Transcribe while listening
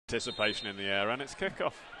Anticipation in the air, and it's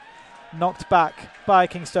kickoff. Knocked back by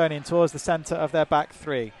Kingstonian towards the centre of their back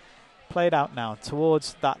three. Played out now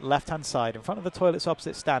towards that left-hand side in front of the toilets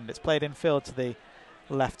opposite stand. It's played infield to the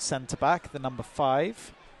left centre-back, the number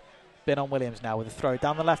 5. Bin on Williams now with a throw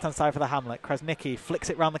down the left-hand side for the Hamlet. Krasnicki flicks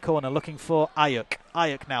it round the corner looking for Ayuk.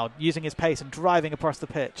 Ayuk now using his pace and driving across the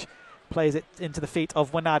pitch. Plays it into the feet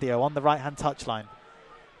of Winadio on the right-hand touchline.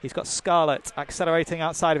 He's got Scarlett accelerating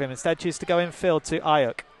outside of him. Instead chooses to go infield to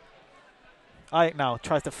Ayuk. Ayuk now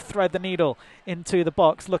tries to thread the needle into the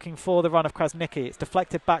box looking for the run of Krasnicki. It's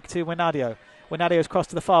deflected back to Winadio. Winadio's crossed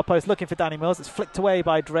to the far post looking for Danny Mills. It's flicked away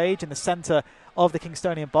by Drage in the centre of the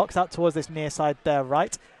Kingstonian box out towards this near side there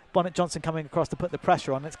right. Bonnet Johnson coming across to put the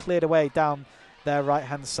pressure on. It's cleared away down their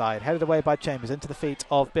right-hand side. Headed away by Chambers into the feet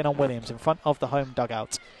of Bin on Williams in front of the home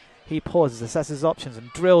dugout. He pauses, assesses his options and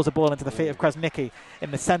drills a ball into the feet of Krasnicki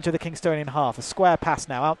in the centre of the Kingstonian half. A square pass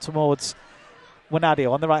now out towards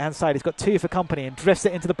Winadio on the right-hand side. He's got 2 for company and drifts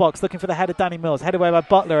it into the box looking for the head of Danny Mills. Headed away by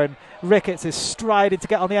Butler, and Ricketts is striding to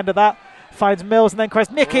get on the end of that. Finds Mills and then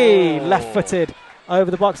Krasnicki left-footed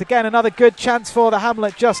over the box. Again, another good chance for the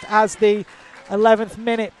Hamlet just as the 11th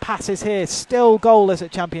minute passes here. Still goalless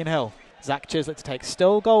at Champion Hill. Zach Chislett to take.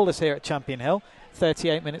 Still goalless here at Champion Hill.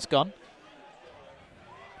 38 minutes gone.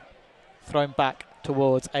 Thrown back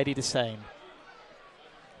towards Eddie Desane.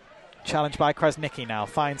 Challenged by Krasnicki now.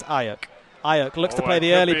 Finds Ayuk. Ayuk looks to play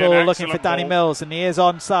the early ball looking for Danny Mills, and he is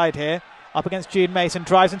onside here. Up against Jude Mason.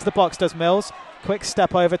 Drives into the box, does Mills. Quick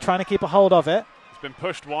step over, trying to keep a hold of it. It's been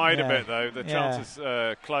pushed wide a bit though. The chance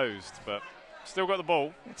is closed, but still got the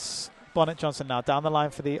ball. It's Bonnet Johnson now down the line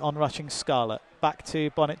for the on-rushing Scarlett. Back to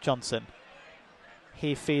Bonnet Johnson.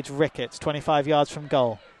 He feeds Ricketts 25 yards from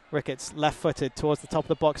goal. Ricketts left-footed towards the top of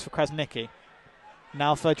the box for Krasnicki.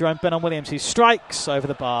 Now for Jerome Bin on Williams, who strikes over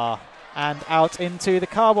the bar and out into the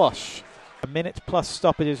car wash. A minute plus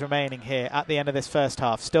stoppages remaining here at the end of this first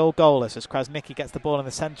half. Still goalless as Krasnicki gets the ball in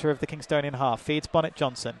the centre of the Kingstonian half. Feeds Bonnet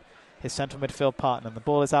Johnson, his central midfield partner. And the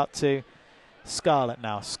ball is out to Scarlett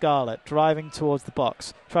now. Scarlett driving towards the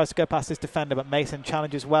box. Tries to go past his defender, but Mason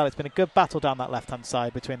challenges well. It's been a good battle down that left-hand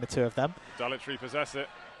side between the two of them. Dulwich repossess it.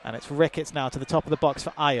 And it's Ricketts now to the top of the box for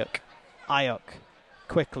Ayuk. Ayuk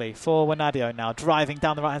quickly for Winadio now. Driving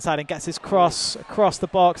down the right-hand side and gets his cross across the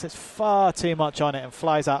box. It's far too much on it and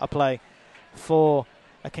flies out of play for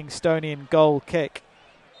a Kingstonian goal kick.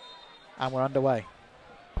 And we're underway.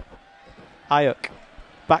 Ayuk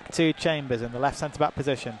back to Chambers in the left centre-back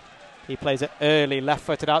position. He plays it early,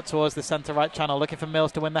 left-footed out towards the centre-right channel, looking for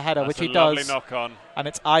Mills to win the header, which he does. Knock on. And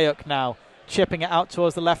it's Ayuk now, chipping it out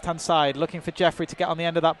towards the left-hand side, looking for Jeffrey to get on the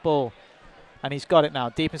end of that ball. And he's got it now,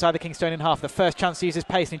 deep inside the Kingstonian half. The first chance to use his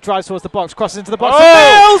pace, and he drives towards the box, crosses into the box.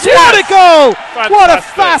 Mills! Yes! What a goal! Fantastic. What a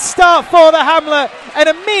fast start for the Hamlet. An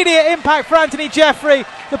immediate impact for Anthony Jeffrey.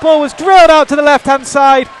 The ball was drilled out to the left-hand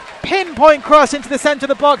side. Pinpoint cross into the centre of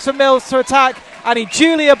the box for Mills to attack, and he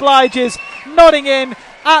duly obliges, nodding in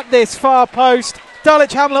at this far post.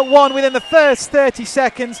 Dulwich Hamlet won within the first 30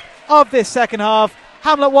 seconds of this second half.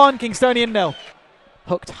 Hamlet 1, Kingstonian 0.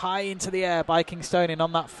 Hooked high into the air by Kingstonian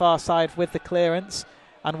on that far side with the clearance,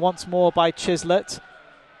 and once more by Chislett.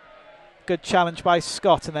 Good challenge by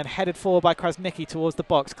Scott, and then headed forward by Krasnicki towards the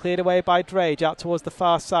box. Cleared away by Drage out towards the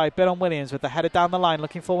far side. Bin on Williams with the header down the line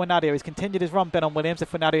looking for Winadio. He's continued his run, Bin on Williams,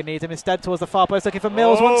 if Winadio needs him. Instead towards the far post looking for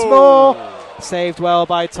Mills once more. Saved well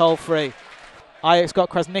by Tolfree. Ayuk's got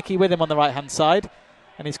Krasnicki with him on the right-hand side,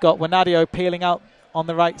 and he's got Winadio peeling out on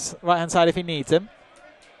the right-hand side if he needs him.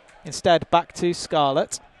 Instead, back to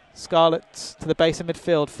Scarlett. Scarlett to the base of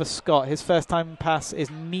midfield for Scott. His first time pass is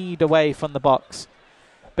kneed away from the box.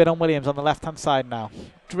 Bin on Williams on the left-hand side now.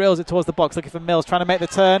 Drills it towards the box, looking for Mills, trying to make the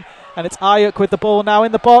turn. And it's Ayuk with the ball now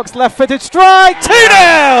in the box. Left-footed strike,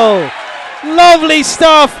 2-0! Lovely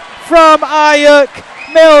stuff from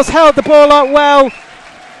Ayuk. Mills held the ball up well.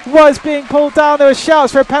 Was being pulled down. There were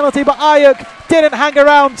shouts for a penalty, but Ayuk didn't hang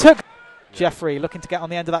around. Jeffrey looking to get on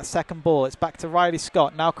the end of that second ball. It's back to Riley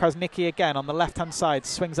Scott. Now Krasnicki again on the left-hand side.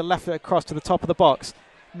 Swings a left foot across to the top of the box.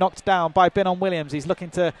 Knocked down by Bin on Williams. He's looking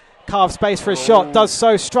to carve space for a shot. Does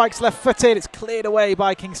so. Strikes left-footed. It's cleared away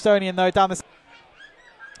by Kingstonian though. Down the.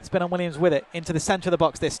 It's Bin on Williams with it into the centre of the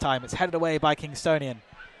box this time. It's headed away by Kingstonian.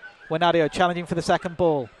 Winadio challenging for the second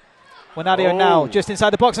ball. Winadio now just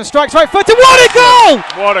inside the box and strikes right-footed. What a goal!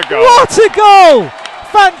 What a goal! What a goal!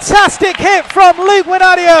 Fantastic hit from Luke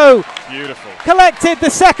Winadio. Beautiful. Collected the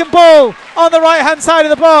second ball on the right-hand side of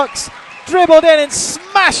the box. Dribbled in and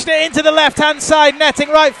smashed it into the left-hand side, netting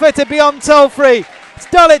right-footed beyond Tolfree. It's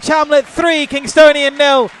Dulwich Hamlet 3, Kingstonian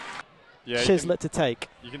 0. Yeah, Chislett to take.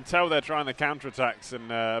 You can tell they're trying the counter-attacks, and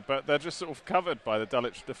but they're just sort of covered by the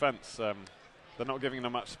Dulwich defence. They're not giving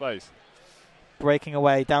them much space. Breaking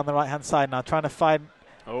away down the right-hand side now, trying to find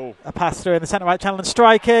a pass through in the centre-right channel and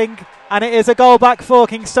striking. And it is a goal back for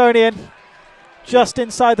Kingstonian. Just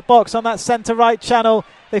inside the box on that centre-right channel.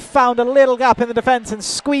 They found a little gap in the defence and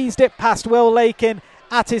squeezed it past Will Lakin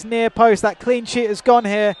at his near post. That clean sheet has gone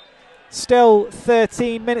here. Still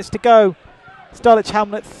 13 minutes to go. It's Dulwich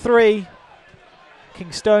Hamlet 3,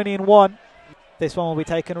 Kingstonian 1. This one will be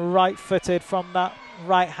taken right-footed from that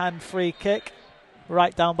right-hand free kick.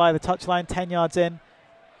 Right down by the touchline, 10 yards in.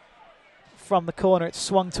 From the corner, it's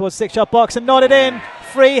swung towards 6-yard box and nodded in.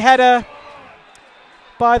 Free header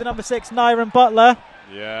by the number 6, Nyron Butler.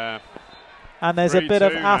 Yeah. And there's a bit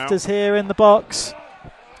of afters here in the box.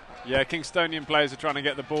 Yeah, Kingstonian players are trying to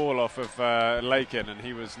get the ball off of Lakin, and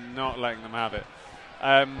he was not letting them have it.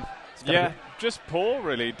 Yeah, just poor,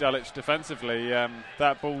 really, Dulwich defensively.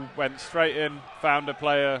 That ball went straight in, found a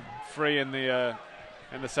player free in the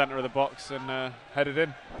centre of the box and headed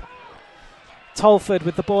in. Tolford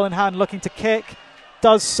with the ball in hand, looking to kick.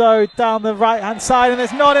 Does so down the right-hand side, and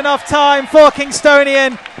there's not enough time for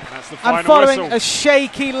Kingstonian. That's the final and following whistle. A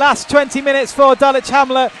shaky last 20 minutes for Dulwich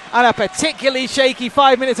Hamlet and a particularly shaky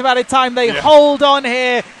 5 minutes of added time, they hold on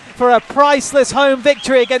here for a priceless home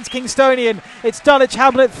victory against Kingstonian. It's Dulwich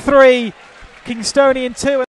Hamlet 3, Kingstonian 2.